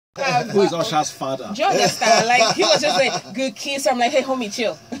Who is Usher's father? Do you understand? Like, he was just like, good kiss. I'm like, hey, homie,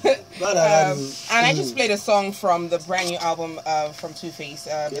 chill. And I just played a song from the brand new album from Tuface.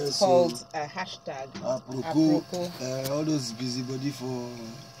 It's called hashtag Aproko. All those busybody for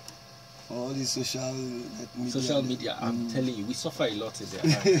all these social media. Social media, I'm telling you, we suffer a lot in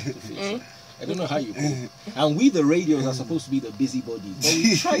there. I don't know how you cope. And we, the radios, are supposed to be the busybodies, but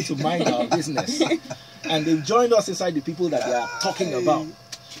we try to mind our business. And they've joined us inside the people that they are talking about.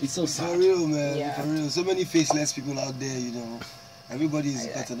 It's so sad. For real, man. Yeah. For real. So many faceless people out there, you know. Everybody's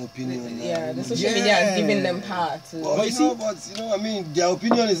got an opinion. Yeah, the social media is giving them power to. Well, I mean, their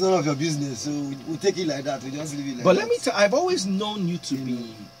opinion is none of your business. So we take it like that. We just leave it like that. But let me tell you, I've always known you to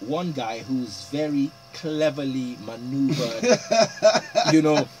be one guy who's very cleverly maneuvered. You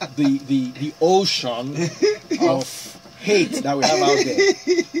know, the ocean of hate that we have out there.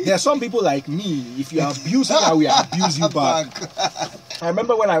 There are some people like me. If you abuse me, I will abuse you back. I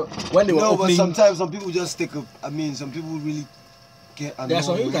remember when they were opening. But sometimes some people just take up. I mean, some people really get annoyed. There are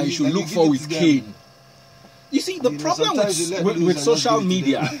some people that you should look for with cane. You see, the problem with social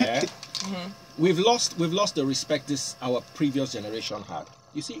media, we've lost the respect our previous generation had.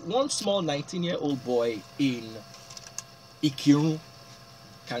 You see, one small 19-year-old boy in Ikirun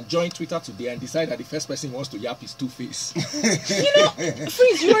can join Twitter today and decide that the first person he wants to yap is Tuface. You know,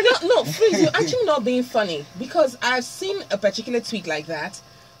 Freeze, you're actually not being funny, because I've seen a particular tweet like that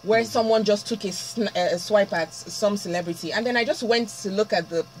where someone just took a swipe at some celebrity, and then I just went to look at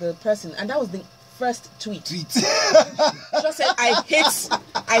the person, and that was the first tweet. Just said, I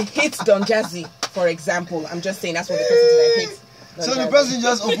hate Don Jazzy, for example. I'm just saying that's what the person said. I hate. So the person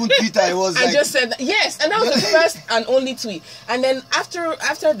just opened Twitter. It was and just said yes, and that was the first and only tweet. And then after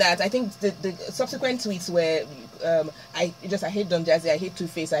that, I think the subsequent tweets were I hate Don Jazzy, I hate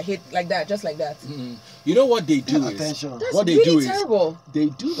Tuface, I hate like that, just like that. You know what they do That's really terrible. They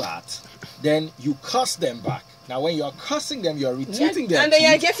do that, then you curse them back. Now when you're cursing them, you're retweeting them, and then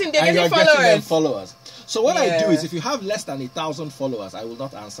you're getting followers. So what I do is, if you have less than 1,000 followers, I will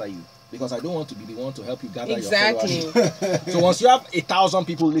not answer you, because I don't want to be the one to help you gather your followers. So once you have 1,000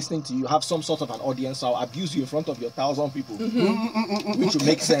 people listening to you, have some sort of an audience, so I'll abuse you in front of your 1,000 people, which would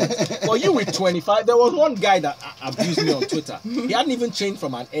make sense. But you with 25, there was one guy that abused me on Twitter. He hadn't even changed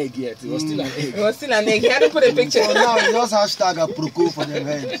from an egg yet. It was still an egg. It was still an egg. He hadn't put a picture. So now he just hashtag Aproko for them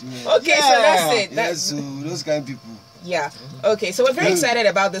heads. Okay, so that's it. Yes, so those kind of people. Yeah. Okay, so we're very excited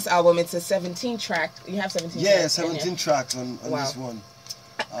about this album. It's a 17-track. You have 17 tracks. Yeah, 17 tracks on this one.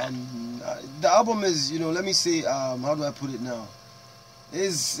 The album is, let me say, how do I put it now?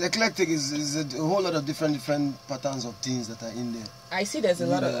 It's eclectic. Is a whole lot of different patterns of things that are in there. I see there's a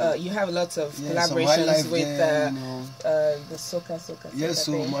lot of, you have lots of collaborations with the Soca. Yes,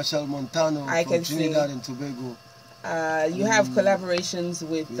 so Marshall Montano from Trinidad and Tobago. You have collaborations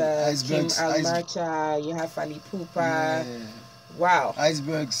with Kim Almarcha, you have Fali Pupa. Yeah. Wow.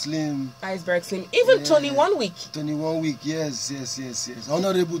 Iceberg Slim. Even Tony 1 Week. Tony 1 Week, yes.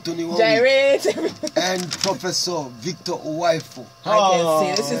 Honorable Tony 1 Week. And Professor Victor Owaifo.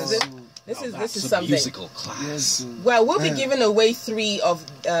 I can see. This is something. Musical class. Yes. Well, we'll be giving away 3 of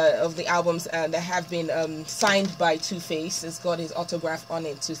the albums that have been signed by Tuface. It's got his autograph on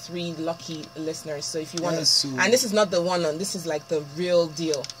it to 3 lucky listeners. So if you want to, and this is not the one this is like the real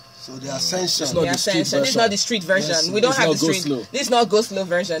deal. So the Acension. This is not the street version. Yes, we don't have the street. This is not go slow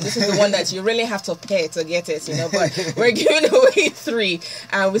version. This is the one that you really have to pay to get it, But we're giving away 3,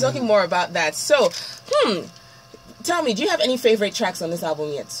 and we're talking more about that. So, tell me, do you have any favorite tracks on this album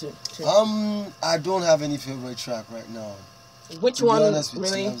yet, too? I don't have any favorite track right now. Which one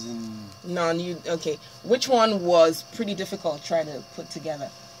really? Okay. Which one was pretty difficult trying to put together?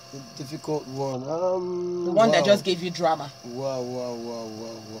 The difficult one. The one that just gave you drama. Wow.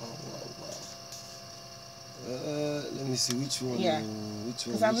 Let me see which one. Yeah.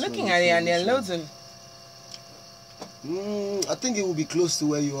 Because I'm looking at it and there are loads of. I think it will be close to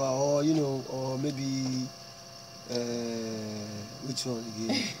where you are, or or maybe which one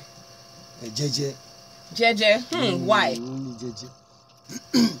again? Jeje. Why? Jeje.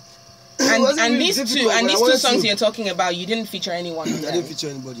 And these two songs you're talking about, you didn't feature anyone. I didn't feature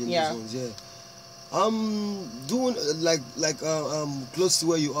anybody in these ones. Yeah. Doing like Close to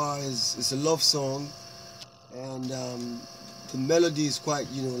Where You Are is a love song, and the melody is quite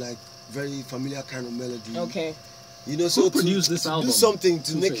like very familiar kind of melody. Okay. So who produced this album? Do something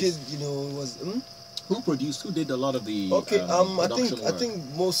to make it was. Who produced? Who did a lot of the? Okay. I think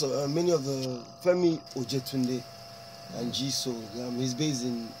many of the Femi Ojetunde and G Soul. He's based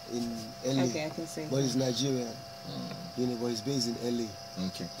in LA. Okay, I can see. But he's Nigerian. You know, but he's based in LA.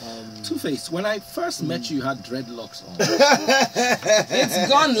 Okay. Tuface, when I first met you had dreadlocks on. It's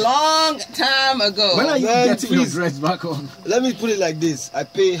gone long time ago. When are you getting your dreads back on? Let me put it like this. I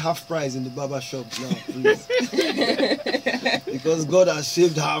pay half price in the barber shop now, please. Because God has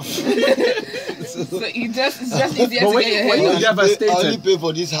shaved half. So it's just easier to get your hair. You devastated? I only pay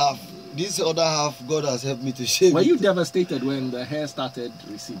for this half. This other half, God has helped me to shave. Were you devastated when the hair started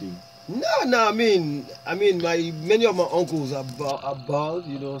receding? No. I mean, many of my uncles are bald,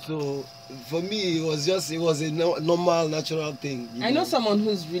 you know. So for me, it was a normal, natural thing. I know someone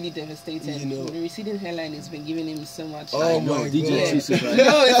who's really devastated. You know, the receding hairline has been giving him so much. Oh my God! DJ right?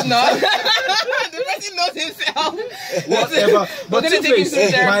 No, it's not. The person knows himself. Whatever. But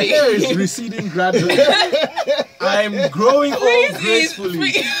my hair is receding gradually. I'm growing old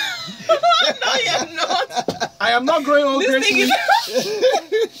gracefully. No, you're not. I am not growing old gracefully.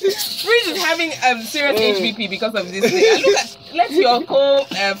 Freeze is having serious HBP because of this thing. And let's your friend.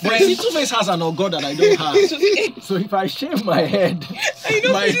 But Tuface has an ogo that I don't have. So if I shave my head,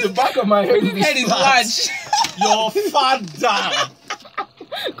 the back of my head is large. Your father.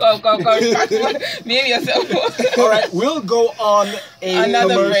 Come. Behave yourself. All right, we'll go on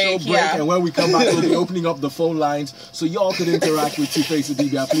another commercial break, yeah. And when we come back, we'll be opening up the phone lines so y'all can interact with Tuface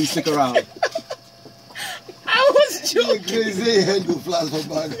Idibia. Please stick around. I was joking. Crazy head will flash for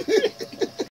back.